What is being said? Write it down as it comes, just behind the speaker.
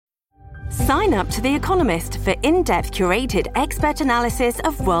Sign up to The Economist for in-depth curated expert analysis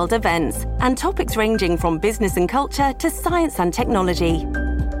of world events and topics ranging from business and culture to science and technology.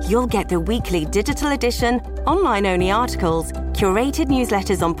 You'll get the weekly digital edition, online-only articles, curated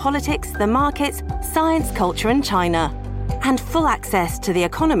newsletters on politics, the markets, science, culture and China, and full access to The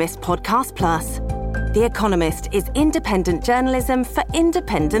Economist Podcast Plus. The Economist is independent journalism for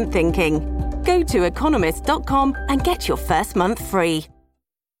independent thinking. Go to economist.com and get your first month free.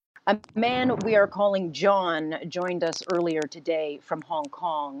 A man we are calling John joined us earlier today from Hong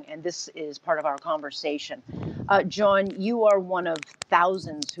Kong, and this is part of our conversation. John, you are one of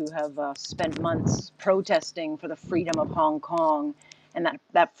thousands who have spent months protesting for the freedom of Hong Kong, and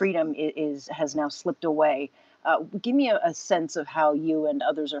that freedom has now slipped away. Give me a sense of how you and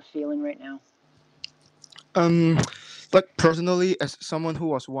others are feeling right now. Like personally, as someone who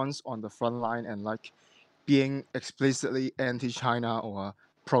was once on the front line and like being explicitly anti-China or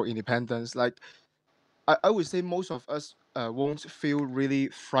pro-independence, like I would say most of us won't feel really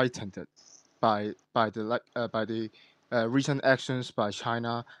frightened by the recent actions by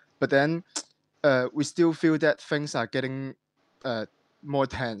China, but then we still feel that things are getting more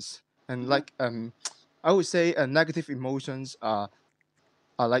tense, and like I would say negative emotions are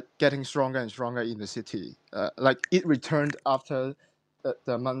like getting stronger and stronger in the city. Like it returned after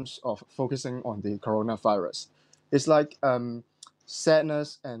the months of focusing on the coronavirus. It's like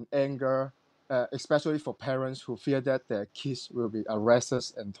sadness and anger, especially for parents who fear that their kids will be arrested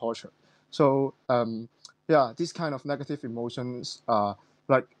and tortured. So yeah, these kind of negative emotions are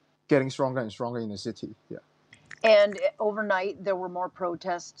like getting stronger and stronger in the city. Yeah. And overnight, there were more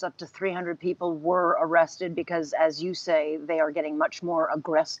protests. Up to 300 people were arrested because, as you say, they are getting much more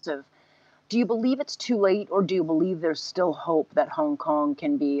aggressive. Do you believe it's too late, or do you believe there's still hope that Hong Kong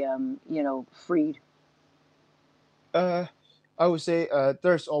can be, freed? I would say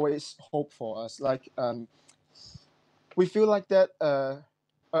there's always hope for us. Like we feel like that, or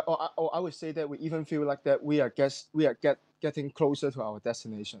I would say that we even feel like that we are getting closer to our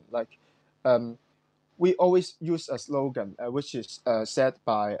destination. Like we always use a slogan which is said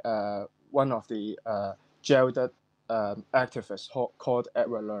by one of the jailed activists called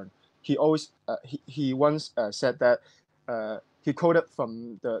Edward Leung. He always he once said that he quoted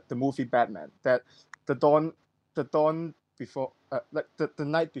from the movie Batman that the dawn before like the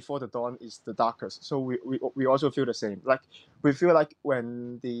night before the dawn is the darkest. So we also feel the same. Like we feel like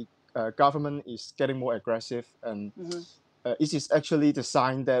when the government is getting more aggressive, and it is actually the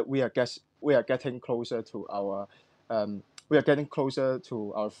sign that we are getting closer to our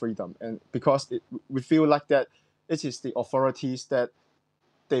freedom, and because we feel like that it is the authorities that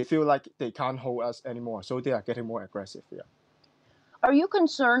they feel like they can't hold us anymore, so they are getting more aggressive. Yeah. Are you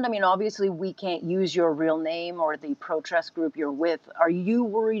concerned? I mean, obviously, we can't use your real name or the protest group you're with. Are you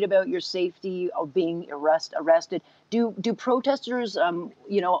worried about your safety of being arrested? Do protesters,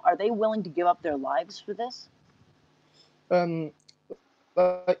 are they willing to give up their lives for this?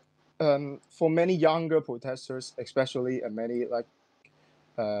 Like for many younger protesters, especially, and many like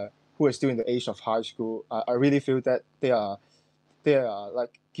who are still in the age of high school, I really feel that they are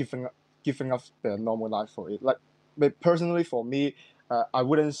like giving up their normal life for it. Like, but personally for me, I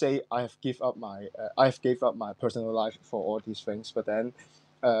wouldn't say I have gave up my personal life for all these things. But then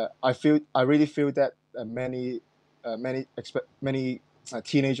I really feel that many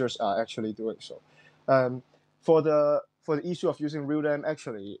teenagers are actually doing so. For the issue of using real name,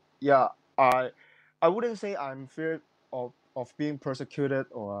 actually, yeah, I wouldn't say I'm feared of being persecuted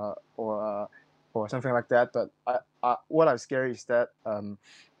or something like that. But what I'm scared is that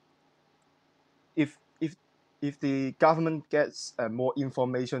if the government gets more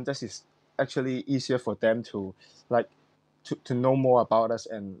information, this is actually easier for them to like to know more about us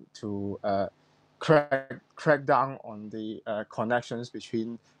and to crack down on the connections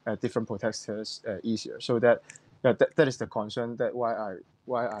between different protesters easier. So that is the concern, that why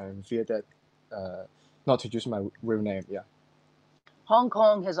I am fear that not to use my real name. Yeah. Hong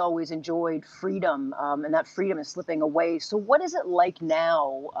Kong has always enjoyed freedom, and that freedom is slipping away. So what is it like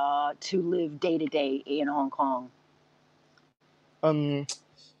now to live day to day in Hong Kong?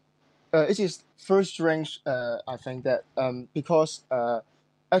 It is very strange, I think, that because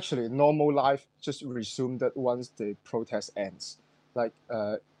actually normal life just resumed that once the protest ends. Like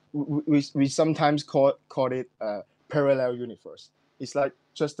we sometimes call it parallel universe. It's like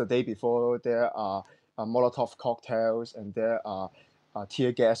just the day before there are Molotov cocktails and there are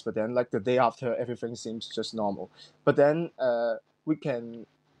tear gas, but then like the day after everything seems just normal. But then we can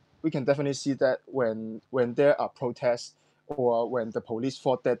definitely see that when there are protests, or when the police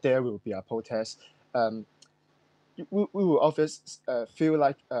thought that there will be a protest, we will always feel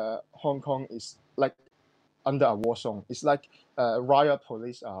like Hong Kong is like under a war zone. It's like riot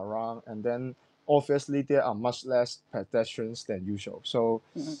police are around, and then obviously there are much less pedestrians than usual. So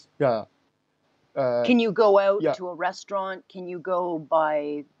Mhm. yeah, Can you go out yeah. to a restaurant? Can you go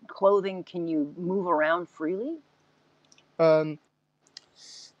buy clothing? Can you move around freely? Um,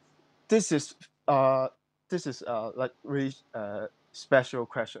 this is uh like really special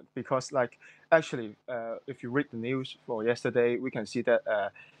question because like actually if you read the news for yesterday, we can see that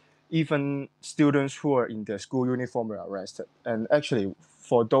even students who are in the school uniform were arrested. And actually,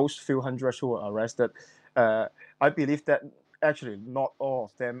 for those few hundreds who were arrested, I believe that actually not all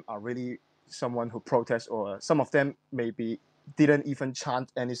of them are really someone who protests, or some of them maybe didn't even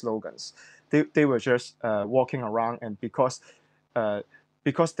chant any slogans. They were just walking around, and uh,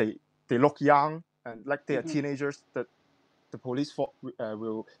 because they look young and like they are Mhm. teenagers, that the police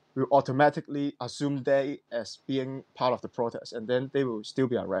will automatically assume they as being part of the protest, and then they will still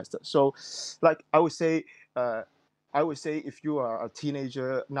be arrested. So, like uh, I would say if you are a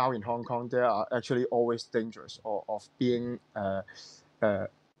teenager now in Hong Kong, there are actually always dangers of being uh,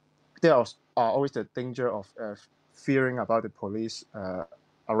 there are always the danger of fearing about the police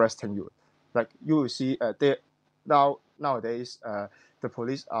arresting you. Like you will see they nowadays the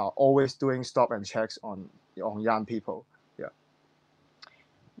police are always doing stop and checks on young people. Yeah.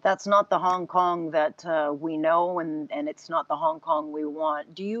 That's not the Hong Kong that we know, and it's not the Hong Kong we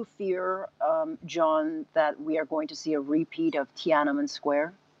want. Do you fear, John, that we are going to see a repeat of Tiananmen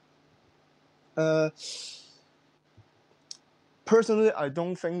Square? Uh, Personally, I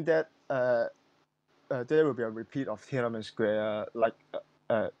don't think that there will be a repeat of Tiananmen Square like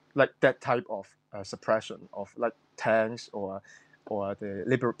that type of suppression of like tanks or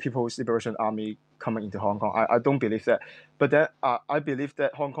the People's Liberation Army coming into Hong Kong. I don't believe that, but then I believe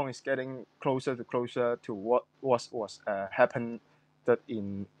that Hong Kong is getting closer to what was happened that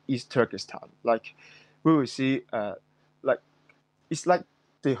in East Turkestan. Like we will see like it's like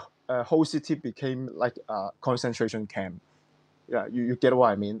the whole city became like a concentration camp. Yeah, you get what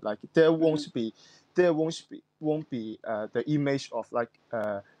I mean. Like Hmm. won't be the image of like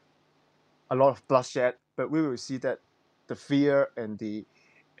a lot of bloodshed, but we will see that the fear and the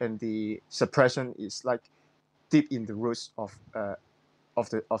suppression is like deep in the roots of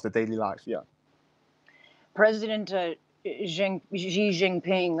the daily life. Yeah. President Xi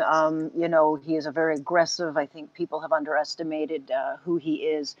Jinping, he is a very aggressive. I think people have underestimated who he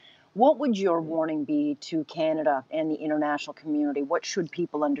is. What would your warning be to Canada and the international community? What should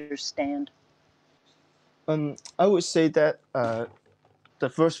people understand? I would say that the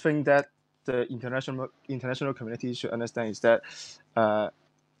first thing that the international community should understand is that uh,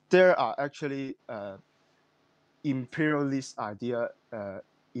 there are actually imperialist idea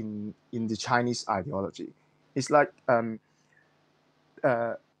in the Chinese ideology. It's like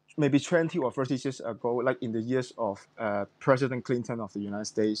uh, maybe 20 or 30 years ago, like in the years of President Clinton of the United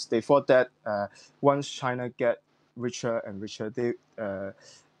States, they thought that once China get richer and richer, they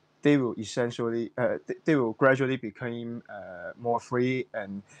will essentially they will gradually become more free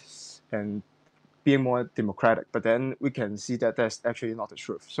and being more democratic. But then we can see that that's actually not the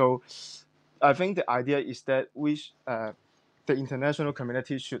truth. So I think the idea is that the international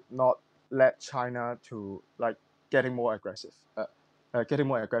community should not let China to like getting more aggressive,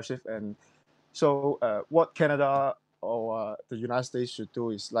 and so what Canada or the United States should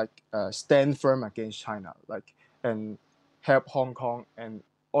do is like stand firm against China, like and help Hong Kong and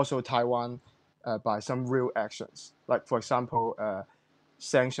also Taiwan by some real actions, like for example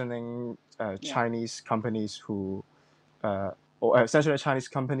sanctioning Yeah. Chinese companies who or essentially Chinese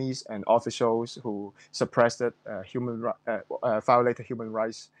companies and officials who suppressed violated human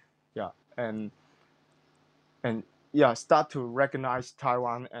rights. Yeah, and yeah, start to recognize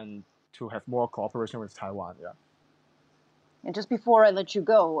Taiwan and to have more cooperation with Taiwan. Yeah. And just before I let you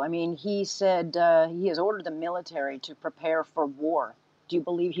go, I mean, he said he has ordered the military to prepare for war. Do you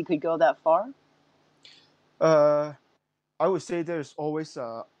believe he could go that far? Uh, I would say there is always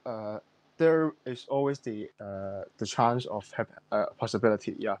the chance of have a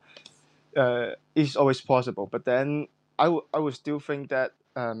possibility. Yeah, it's always possible. But then I would still think that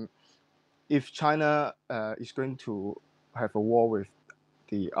if China is going to have a war with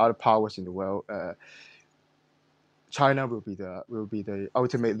the other powers in the world, China will be the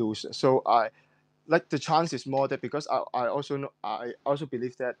ultimate loser. So I like the chance is more that because I also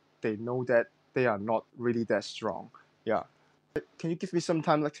believe that they know that they are not really that strong. Yeah. Can you give me some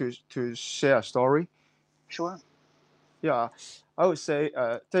time like to share a story? Sure. Yeah, I would say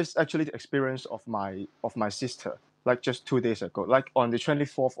there's actually the experience of my sister. Like just 2 days ago, like on the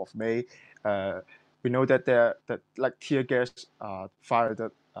 24th of May, uh, we know that like tear gas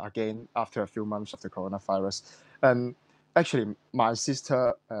fired again after a few months of the coronavirus. And actually, my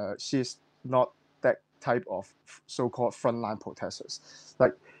sister, she's not that type of so-called frontline protesters.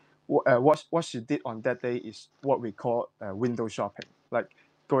 Like what she did on that day is what we call window shopping, like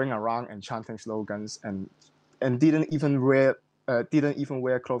going around and chanting slogans and didn't even wear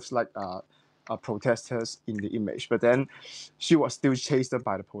clothes like protesters in the image. But then she was still chased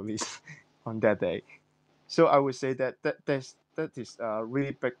by the police on that day. So I would say that is a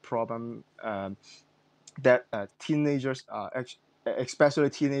really big problem, that teenagers especially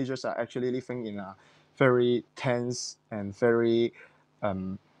teenagers, are actually living in a very tense and very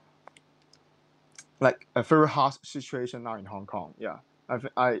like a very harsh situation now in Hong Kong. Yeah,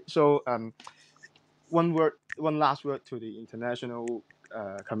 one last word to the international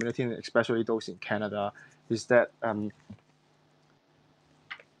community, and especially those in Canada, is that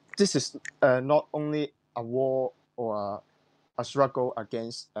this is not only a war or a struggle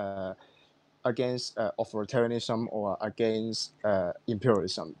against authoritarianism or against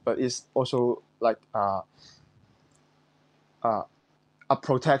imperialism, but it's also like a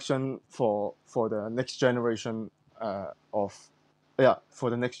protection for the next generation for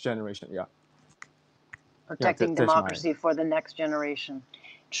the next generation. Protecting That's democracy for the next generation.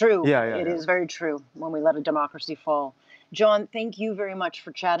 True. It is very true when we let a democracy fall. John, thank you very much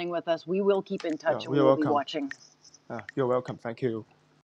for chatting with us. We will keep in touch and we You're will be welcome. watching. You're welcome. Thank you.